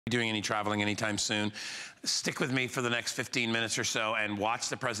doing any traveling anytime soon, stick with me for the next 15 minutes or so and watch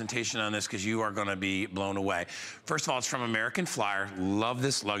the presentation on this because you are going to be blown away. First of all, it's from American Flyer. Love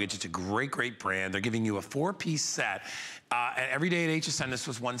this luggage. It's a great, great brand. They're giving you a 4-piece set. Every day at HSN, this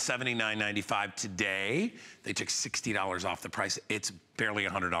was $179.95. Today, they took $60 off the price. It's barely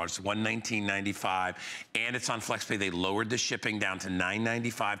 $100. It's $119.95, and it's on FlexPay. They lowered the shipping down to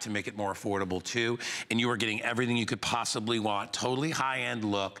 $9.95 to make it more affordable too. And you are getting everything you could possibly want. Totally high-end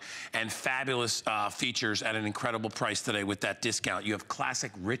look and fabulous features at an incredible price today with that discount. You have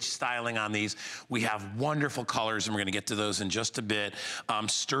classic, rich styling on these. We have wonderful colors, and we're going to get to those in just a bit.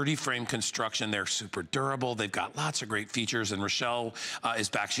 Sturdy frame construction. They're super durable. They've got lots of great features, and Rochelle is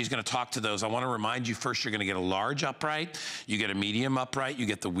back. She's going to talk to those. I want to remind you first, you're going to get a large upright, you get a medium upright, you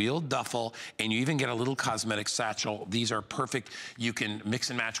get the wheeled duffel, and you even get a little cosmetic satchel. These are perfect. You can mix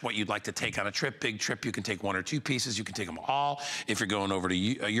and match what you'd like to take on a trip. Big trip, you can take 1 or 2 pieces. You can take them all if you're going over to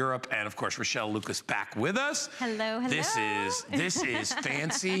Europe. And of course, Rochelle Lucas back with us. Hello, hello. This is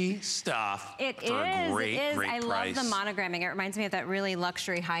fancy stuff. It for a great, is. great I price. love the monogramming. It reminds me of that really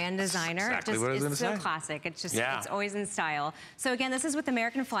luxury high-end designer. Exactly what I was going to say. It's so classic. It's just, yeah. It's always in style. So again, this is with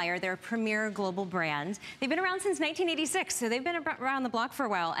American Flyer. They're a premier global brand. They've been around since 1986, so they've been around the block for a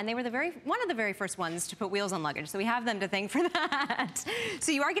while, and they were one of the very first ones to put wheels on luggage, so we have them to thank for that.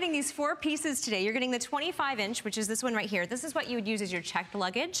 So you are getting these 4 pieces today. You're getting the 25-inch, which is this one right here. This is what you would use as your checked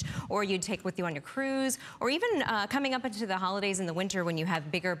luggage, or you'd take with you on your cruise, or even coming up into the holidays in the winter when you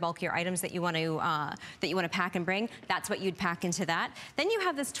have bigger, bulkier items that you want to pack and bring. That's what you'd pack into that. Then you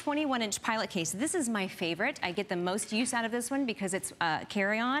have this 21-inch pilot case. This is my favorite. I get the most use out of this one because it's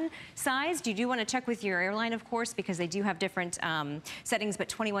carry-on sized. You do want to check with your airline, of course, because they do have different settings, but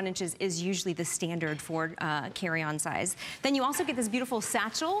 21 inches is usually the standard for carry-on size. Then you also get this beautiful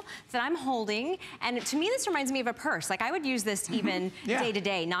satchel that I'm holding, and to me this reminds me of a purse. Like, I would use this even day to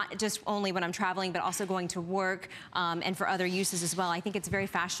day, not just only when I'm traveling, but also going to work and for other uses as well. I think it's very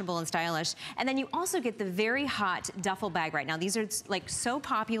fashionable and stylish. And then you also get the very hot duffel bag right now. These are like so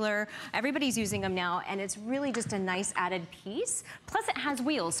popular. Everybody's using them now, and it's really just a nice added piece. Plus it has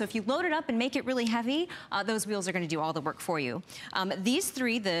wheels, so if you load it up and make it really heavy, those wheels are going to do all the work for you. These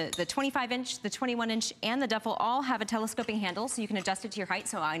three, the 25-inch, the 21-inch, and the duffel all have a telescoping handle, so you can adjust it to your height.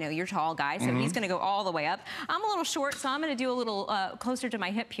 So I know you're a tall guy, so he's going to go all the way up. I'm a little short, so I'm going to do a little closer to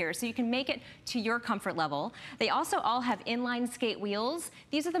my hip here, so you can make it to your comfort level. They also all have inline skate wheels.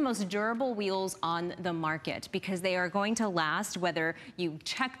 These are the most durable wheels on the market because they are going to last whether you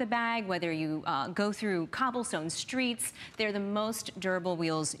check the bag, whether you go through cobblestone streets. They're the most durable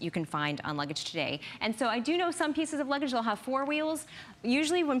wheels you can find on luggage today. And so I do know some pieces of luggage, they'll have 4 wheels.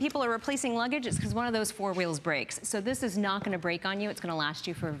 Usually when people are replacing luggage, it's because one of those 4 wheels breaks. So this is not going to break on you. It's going to last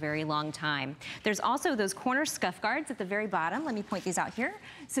you for a very long time. There's also those corner scuff guards at the very bottom. Let me point these out here.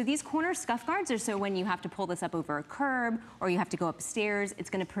 So these corner scuff guards are so when you have to pull this up over a curb or you have to go upstairs, it's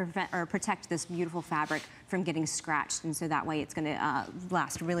going to prevent or protect this beautiful fabric from getting scratched. And so that way it's going to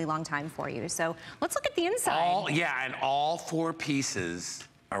last a really long time for you. So let's look at the inside. And all 4 pieces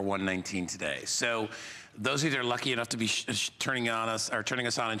are $119 today. So those of you that are lucky enough to be turning us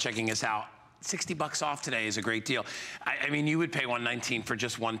on and checking us out, 60 bucks off today is a great deal. I mean, you would pay $119 for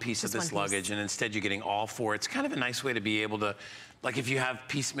just one piece of this luggage, and instead you're getting all 4. It's kind of a nice way to be able to, like if you have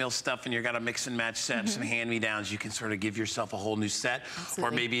piecemeal stuff and you've got a mix and match set, some hand-me-downs, you can sort of give yourself a whole new set. Absolutely.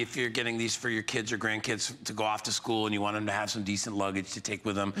 Or maybe if you're getting these for your kids or grandkids to go off to school and you want them to have some decent luggage to take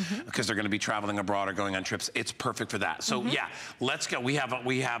with them because they're going to be traveling abroad or going on trips, it's perfect for that. So yeah, let's go.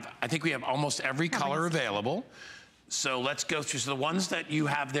 I think we have almost every color available. So let's go through. So the ones that you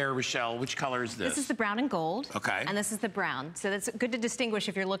have there, Rochelle, which color is this? This is the brown and gold. Okay. And this is the brown. So that's good to distinguish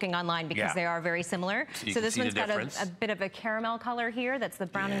if you're looking online because they are very similar. So this one's got a bit of a caramel color here. That's the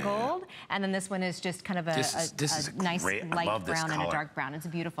brown and gold. And then this one is just kind of a nice light brown and a dark brown. It's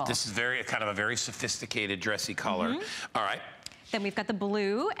beautiful. This is kind of a very sophisticated, dressy color. All right. Then we've got the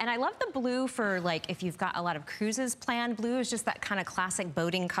blue, and I love the blue for like if you've got a lot of cruises planned. Blue is just that kind of classic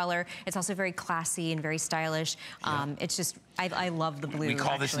boating color. It's also very classy and very stylish. It's just, I love the blue. We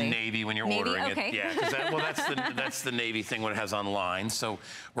call this navy when you're ordering it. Yeah, because that's the navy thing what it has online. So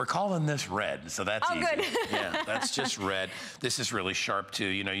we're calling this red, so that's easy. Good. Yeah, that's just red. This is really sharp too.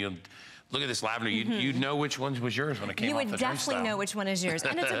 You know, you'll look at this lavender. You'd know which one was yours when it came off the turnstile. You would definitely know which one is yours.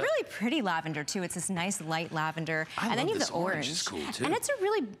 And it's a really pretty lavender, too. It's this nice light lavender. And then you have the orange. Is cool, too. And it's a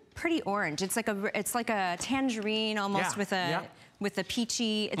really pretty orange. It's like a tangerine almost with a with the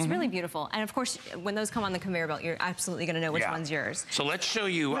peachy. It's really beautiful. And of course, when those come on the conveyor belt, you're absolutely gonna know which one's yours. So let's show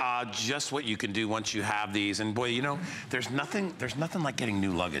you just what you can do once you have these. And boy, you know, there's nothing like getting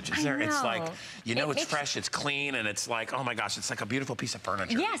new luggage, is there? It's like, you know, it's fresh, it's clean, and it's like, oh my gosh, it's like a beautiful piece of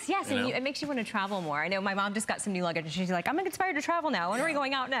furniture. Yes, and it makes you want to travel more. I know my mom just got some new luggage, and she's like, I'm inspired to travel now. When are we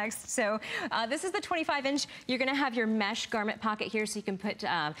going out next? So this is the 25-inch. You're gonna have your mesh garment pocket here, so you can put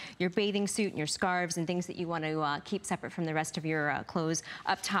your bathing suit and your scarves and things that you want to keep separate from the rest of your clothes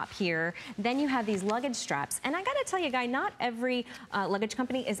up top here. Then you have these luggage straps. And I gotta tell you, Guy, not every luggage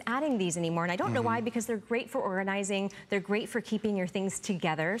company is adding these anymore. And I don't know why, because they're great for organizing. They're great for keeping your things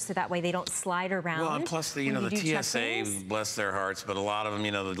together, so that way they don't slide around. Well, and plus, the, the TSA, bless their hearts, but a lot of them,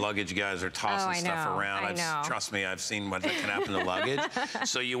 the luggage guys are tossing stuff around. Trust me, I've seen what can happen to luggage.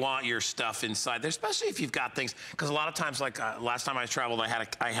 So you want your stuff inside there, especially if you've got things, because a lot of times, like last time I traveled, I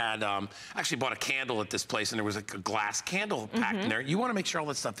actually bought a candle at this place, and there was a glass candle packed in there. You want to make sure all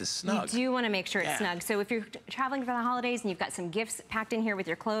that stuff is snug. You do want to make sure it's snug. So if you're traveling for the holidays and you've got some gifts packed in here with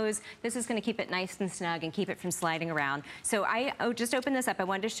your clothes, this is going to keep it nice and snug and keep it from sliding around. So I just opened this up. I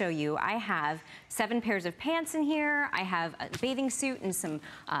wanted to show you. I have 7 pairs of pants in here. I have a bathing suit and some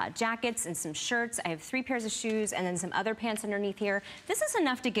jackets and some shirts. I have 3 pairs of shoes and then some other pants underneath here. This is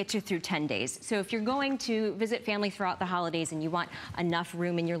enough to get you through 10 days. So if you're going to visit family throughout the holidays and you want enough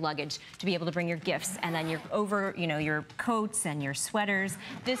room in your luggage to be able to bring your gifts and then your coats and your sweaters,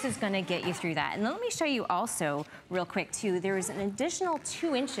 this is going to get you through that. And let me show you also real quick too, there is an additional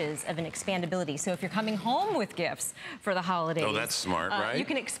 2 inches of an expandability. So if you're coming home with gifts for the holidays. Oh, that's smart, right? You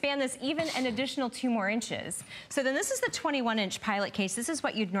can expand this even an additional 2 more inches. So then this is the 21-inch pilot case. This is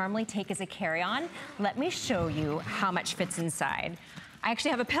what you'd normally take as a carry-on. Let me show you how much fits inside. I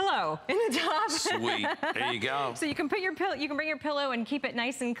actually have a pillow in the top. Sweet, there you go. So you can put your pillow, you can bring your pillow and keep it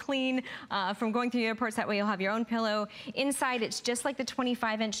nice and clean from going through the airports. That way you'll have your own pillow. Inside, it's just like the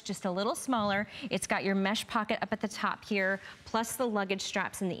 25-inch, just a little smaller. It's got your mesh pocket up at the top here, plus the luggage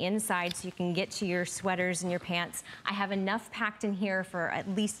straps in the inside so you can get to your sweaters and your pants. I have enough packed in here for at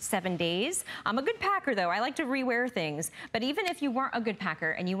least 7 days. I'm a good packer though. I like to rewear things. But even if you weren't a good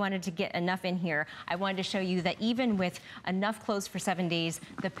packer and you wanted to get enough in here, I wanted to show you that even with enough clothes for 7 days,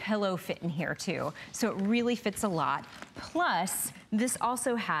 the pillow fit in here too. So it really fits a lot. Plus, this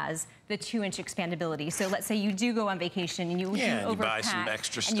also has the 2-inch expandability. So let's say you do go on vacation and you buy some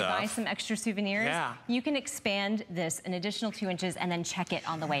extra stuff. And you buy some extra souvenirs. You can expand this an additional 2 inches and then check it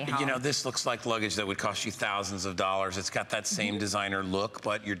on the way home. You know, this looks like luggage that would cost you thousands of dollars. It's got that same designer look,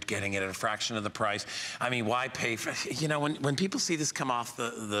 but you're getting it at a fraction of the price. I mean, why pay for, when people see this come off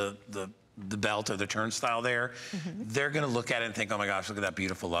the belt or the turnstile there, they're going to look at it and think, oh my gosh, look at that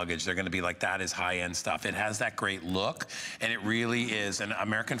beautiful luggage. They're going to be like, that is high-end stuff. It has that great look, and it really is. And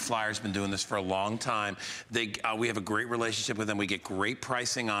American Flyer's been doing this for a long time. We have a great relationship with them. We get great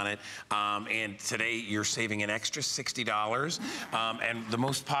pricing on it. And today you're saving an extra $60. And the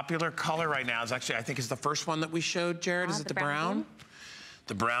most popular color right now is actually, I think, is the first one that we showed, Jared. Is it the brown?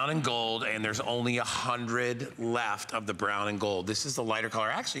 The brown and gold, and there's only 100 left of the brown and gold. This is the lighter color.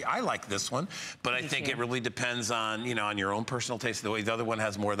 Actually, I like this one, but I think it really depends on, on your own personal taste. The other one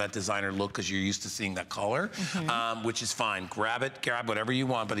has more of that designer look because you're used to seeing that color, which is fine. Grab whatever you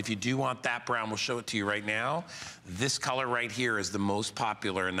want, but if you do want that brown, we'll show it to you right now. This color right here is the most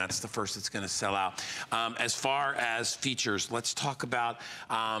popular, and that's the first that's going to sell out. As far as features, let's talk about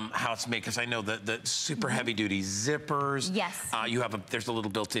how it's made, because I know the super heavy-duty zippers. Yes. There's a little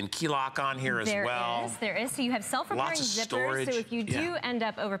built-in key lock on here as well. There is. So you have self-repairing zippers. Storage. So if you do end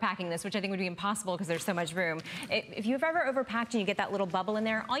up overpacking this, which I think would be impossible because there's so much room, if you've ever overpacked and you get that little bubble in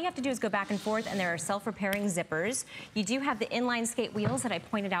there, all you have to do is go back and forth, and there are self-repairing zippers. You do have the inline skate wheels that I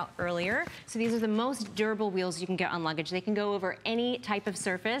pointed out earlier. So these are the most durable wheels you can get on luggage. They can go over any type of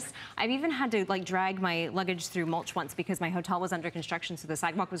surface. I've even had to drag my luggage through mulch once because my hotel was under construction, so the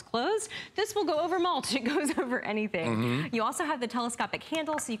sidewalk was closed. This will go over mulch. It goes over anything. You also have the telescopic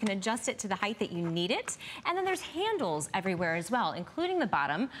handle, so you can adjust it to the height that you need it. And then there's handles everywhere as well, including the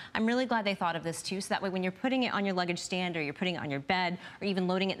bottom. I'm really glad they thought of this too, so that way when you're putting it on your luggage stand or you're putting it on your bed or even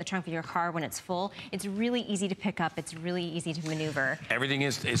loading it in the trunk of your car when it's full, it's really easy to pick up. It's really easy to maneuver. Everything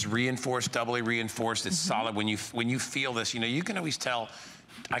is reinforced, doubly reinforced. It's solid. When you feel this, you can always tell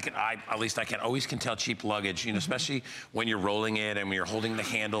at least I can always tell cheap luggage, you know, especially when you're rolling it and when you're holding the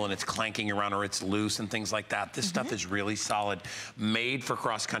handle and it's clanking around or it's loose and things like that. This stuff is really solid, made for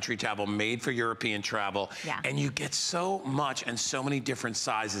cross-country travel, made for European travel, and you get so much and so many different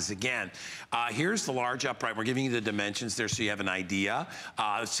sizes. Again, here's the large upright. We're giving you the dimensions there so you have an idea.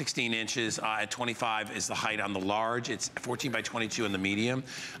 16 inches at 25 is the height on the large. It's 14 by 22 in the medium.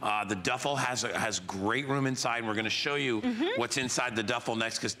 The duffel has great room inside, and we're going to show you what's inside the duffel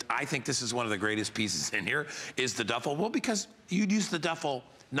next, because I think this is one of the greatest pieces in here is the duffel. Well, because you'd use the duffel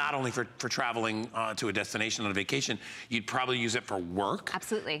not only for traveling to a destination on a vacation, you'd probably use it for work.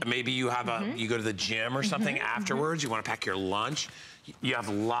 Absolutely. Maybe you have you go to the gym or something afterwards, you want to pack your lunch. You have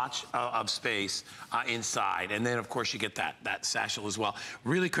lots of space inside. And then, of course, you get that satchel as well.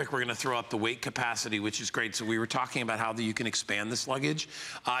 Really quick, we're going to throw up the weight capacity, which is great. So we were talking about how you can expand this luggage.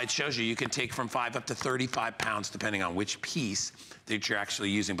 It shows you can take from 5 up to 35 pounds, depending on which piece that you're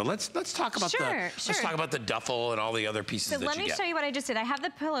actually using. But let's talk about let's talk about the duffel and all the other pieces that you get. So let me show you what I just did. I have the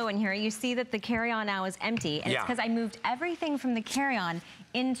pillow in here. You see that the carry-on now is empty, and it's because I moved everything from the carry-on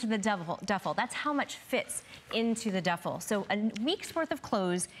into the duffel. That's how much fits into the duffel. So a week's worth of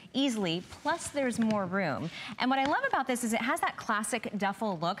clothes easily, plus there's more room. And what I love about this is it has that classic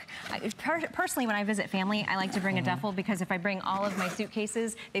duffel look. Personally, when I visit family, I like to bring a duffel, because if I bring all of my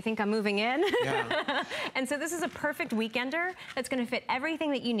suitcases, they think I'm moving in. And so this is a perfect weekender that's going to fit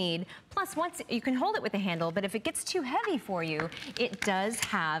everything that you need. Plus, once you can hold it with a handle, but if it gets too heavy for you, it does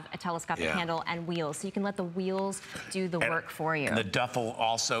have a telescopic handle and wheels, so you can let the wheels do the work for you. And the duffel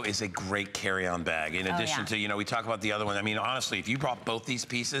also is a great carry-on bag. In addition to, you know, we talk about the other one. I mean, honestly, if you brought both these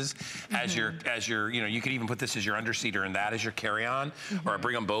pieces as your, you know, you could even put this as your underseater and that as your carry-on, or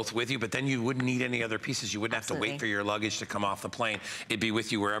bring them both with you, but then you wouldn't need any other pieces. You wouldn't have to wait for your luggage to come off the plane. It'd be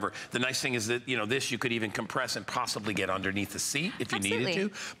with you wherever. The nice thing is that, you know, this you could even compress and possibly get underneath the seat if you needed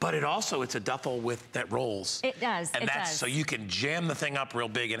to. But it's a duffel that rolls. It does. And so you can jam the thing up real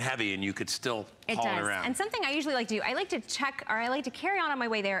big and heavy, and you could still haul it around. And something I usually like to do, I like to check, or I like to carry on my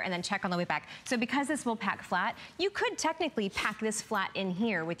way there and then check on the way back. So because this will pack flat, you could technically pack this flat in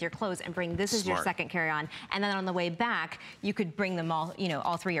here with your clothes and bring this as your second carry-on. And then on the way back, you could bring them all, you know,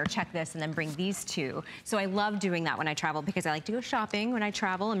 all three, or check this and then bring these two. So I love doing that when I travel, because I like to go shopping when I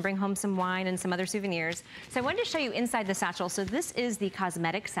travel and bring home some wine and some other souvenirs. So I wanted to show you inside the satchel. So this is the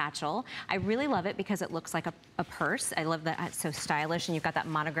cosmetic satchel. I really love it because it looks like a purse. I love that it's so stylish, and you've got that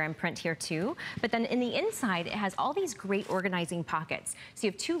monogram print here too. But then in the inside, it has all these great organizing pockets. So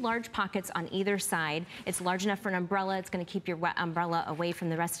you have two large pockets on either side. It's large enough for an umbrella. It's going to keep your wet umbrella away from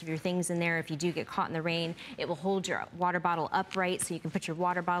the rest of your things in there. If you do get caught in the rain, it will hold your water bottle upright, so you can put your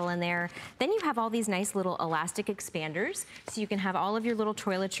water bottle in there. Then you have all these nice little elastic expanders, so you can have all of your little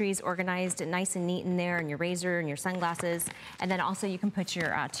toiletries organized and nice and neat in there, and your razor and your sunglasses. And then also you can put your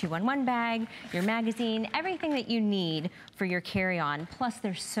 2-in-1 bag, your magazine, everything that you need for your carry-on. Plus,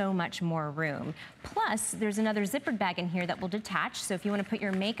 there's so much more room. Plus, there's another zippered bag in here that will detach. So if you want to put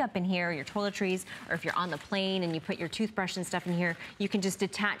your makeup in here, or your toiletries, or if you're on the plane and you put your toothbrush and stuff in here, you can just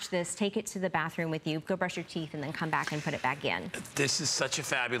detach this, take it to the bathroom with you, go brush your teeth, and then come back and put it back in. This is such a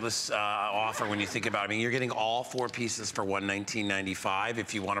fabulous offer when you think about it. I mean, you're getting all 4 pieces for $119.95.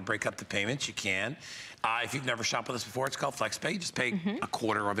 If you want to break up the payments, you can. If you've never shopped with us before, it's called FlexPay. You just pay a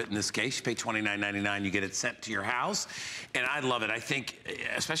quarter of it in this case. You pay $29.99, you get it sent to your house. And I love it. I think,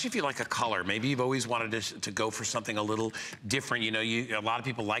 especially if you like a color, maybe you've always wanted to go for something a little different. You know, a lot of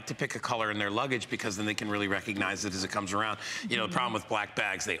people like to pick a color in their luggage, because then they can really recognize it as it comes around. You know, the problem with black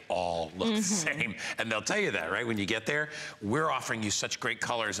bags, they all look the same. And they'll tell you that, right? When you get there, we're offering you such great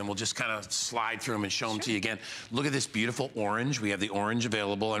colors, and we'll just kind of slide through them and show them to you again. Look at this beautiful orange. We have the orange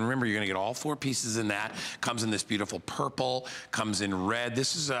available. And remember, you're going to get all 4 pieces in that. Comes in this beautiful purple, comes in red.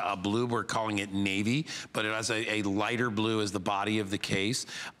 This is a blue, we're calling it navy, but it has a lighter blue as the body of the case.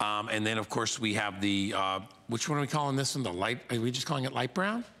 And then, of course, we have the, which one are we calling this one? The light, are we just calling it light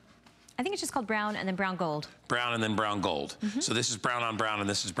brown? I think it's just called brown and then brown gold. Brown and then brown gold. So this is brown on brown, and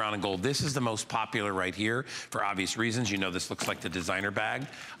this is brown and gold. This is the most popular right here for obvious reasons. You know, this looks like the designer bag.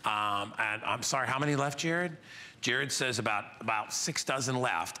 And I'm sorry, how many left, Jared? Jared says about 6 dozen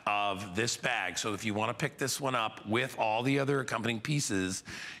left of this bag. So if you want to pick this one up with all the other accompanying pieces,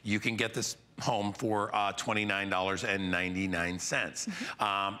 you can get this home for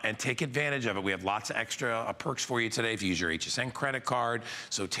 $29.99. And take advantage of it. We have lots of extra perks for you today if you use your HSN credit card.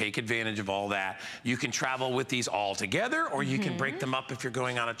 So take advantage of all that. You can travel with these all together, or you can break them up if you're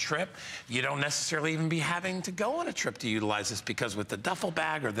going on a trip. You don't necessarily even be having to go on a trip to utilize this, because with the duffel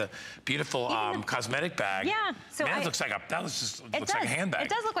bag or the beautiful cosmetic bag, so man, it looks like a handbag. It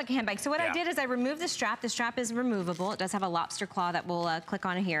does look like a handbag. So what I did is I removed the strap. The strap is removable. It does have a lobster claw that will click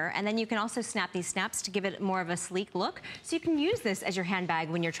on here. And then you can also snap these snaps to give it more of a sleek look. So you can use this as your handbag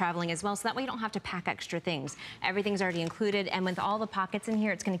when you're traveling as well. So that way you don't have to pack extra things. Everything's already included. And with all the pockets in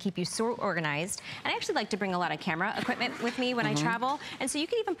here, it's going to keep you so organized. And I actually like to bring a lot of camera equipment with me when I travel. And so you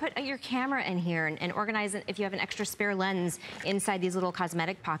can even put your camera in here and organize it if you have an extra spare lens inside these little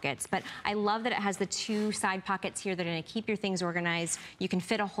cosmetic pockets. But I love that it has the two side pockets here that are going to keep your things organized. You can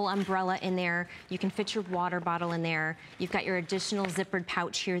fit a whole umbrella in there. You can fit your water bottle in there. You've got your additional zippered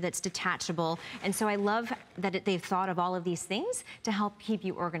pouch here that's detachable. And so I love that they've thought of all of these things to help keep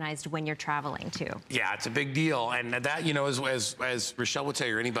you organized when you're traveling too. Yeah, it's a big deal. And that, you know, as Rochelle will tell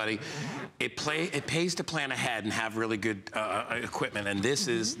you, or anybody, it pays to plan ahead and have really good equipment. And this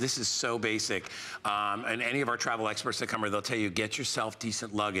is so basic. And any of our travel experts that come here, they'll tell you, get yourself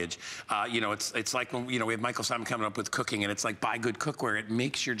decent luggage. You know, it's like when, you know, we have Michael Simon coming up with cooking, and it's like, buy good cookware. It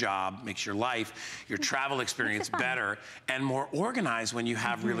makes your job, makes your life, your travel experience better and more organized when you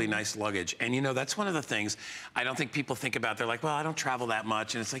have really nice luggage. And you know, that's one of the things I don't think people think about. They're like, well, I don't travel that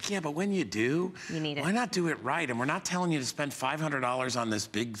much. And it's like, yeah, but when you do, you need it. Why not do it right? And we're not telling you to spend $500 on this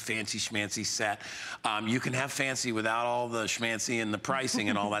big fancy schmancy set. You can have fancy without all the schmancy and the pricing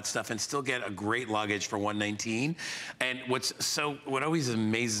and all that stuff, and still get a great luggage for $119. And what always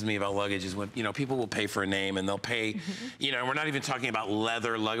amazes me about luggage is when, you know, people will pay for a name, and they'll pay, you know, we're not even talking about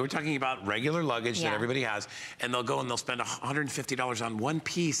leather luggage. We're talking about regular luggage that everybody has, and they'll go and they'll spend $150 on one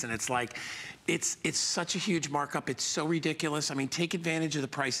piece, and it's like, it's such a huge markup. It's so ridiculous. I mean, take advantage of the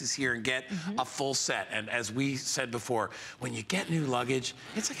prices here and get a full set. And as we said before, when you get new luggage,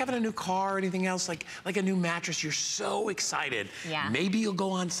 it's like having a new car or anything else, like a new mattress. You're so excited. Yeah. Maybe you'll go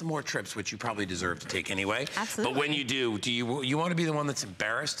on some more trips, which you probably deserve to take anyway. Absolutely. But when you do you want to be the one that's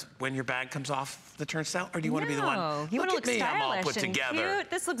embarrassed when your bag comes off the turnstile, or do you want to be the one? You want to look stylish I'm all put and together. Cute.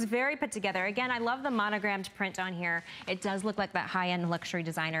 This looks very put together. Again, I love the monogrammed print on here. It does look like that high-end luxury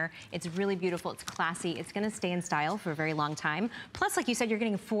designer. It's really beautiful. It's classy. It's going to stay in style for a very long time. Plus, like you said, you're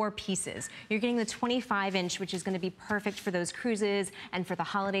getting 4 pieces. You're getting the 25-inch, which is going to be perfect for those cruises and for the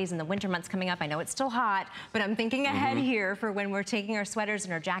holidays and the winter months coming up. I know it's still hot, but I'm thinking ahead here for when we're taking our sweaters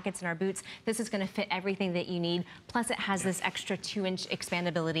and our jackets and our boots. This is going to fit everything that you need. Plus, it has this extra 2-inch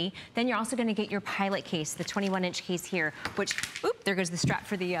expandability. Then you're also going to get your pilot case, the 21-inch case here, which, oop, there goes the strap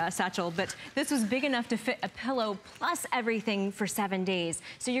for the satchel, but this was big enough to fit a pillow plus everything for 7 days.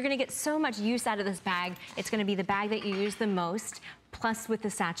 So you're going to get so much use out of this bag. It's going to be the bag that you use the most, plus with the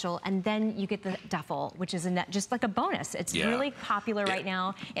satchel, and then you get the duffel, which is just like a bonus. It's really popular right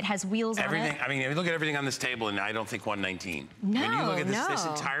now. It has wheels on it. I mean, if you look at everything on this table, and I don't think $119. No, when you look at this, this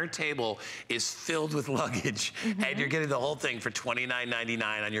entire table is filled with luggage, and you're getting the whole thing for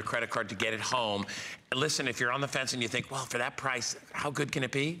 $29.99 on your credit card to get it home. And listen, if you're on the fence and you think, well, for that price, how good can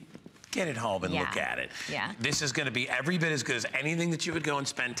it be? Get it home and look at it. This is going to be every bit as good as anything that you would go and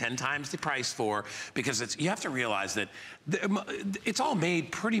spend 10 times the price for, because you have to realize that it's all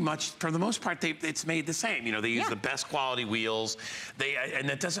made pretty much, for the most part, it's made the same. You know, they use the best quality wheels. And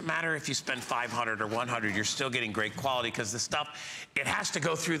it doesn't matter if you spend $500 or $100, you're still getting great quality, because the stuff, it has to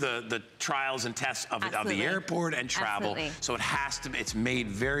go through the trials and tests of the airport and travel. So it has to, it's made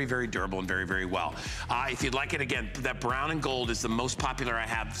very, very durable and very, very well. If you'd like it, again, that brown and gold is the most popular. I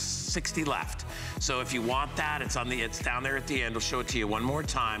have 60 left. So if you want that, it's down there at the end. We'll show it to you one more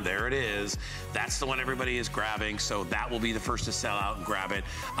time. There it is. That's the one everybody is grabbing. So that will be the first to sell out and grab it.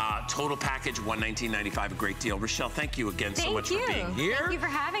 Total package, $119.95, a great deal. Rochelle, thank you again so much for being here. Thank you for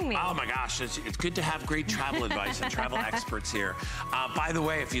having me. Oh my gosh, it's good to have great travel advice and travel experts here. By the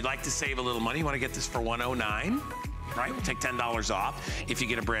way, if you'd like to save a little money, you want to get this for $109. Right, we'll take $10 off if you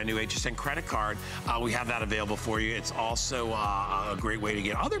get a brand new HSN credit card. We have that available for you. It's also a great way to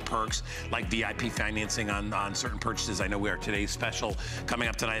get other perks like VIP financing on certain purchases. I know we are today's special coming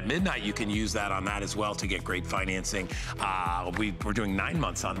up tonight at midnight. You can use that on that as well to get great financing. We're doing 9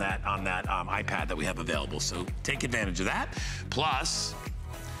 months on that iPad that we have available. So take advantage of that. Plus,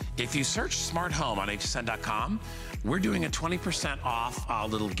 if you search Smart Home on hsn.com, we're doing a 20%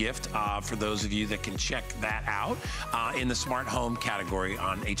 off little gift for those of you that can check that out in the Smart Home category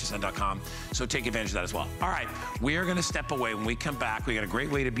on hsn.com. So take advantage of that as well. All right, we are going to step away. When we come back, we got a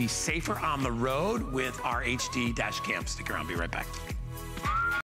great way to be safer on the road with our HD dash cam. Stick around, be right back.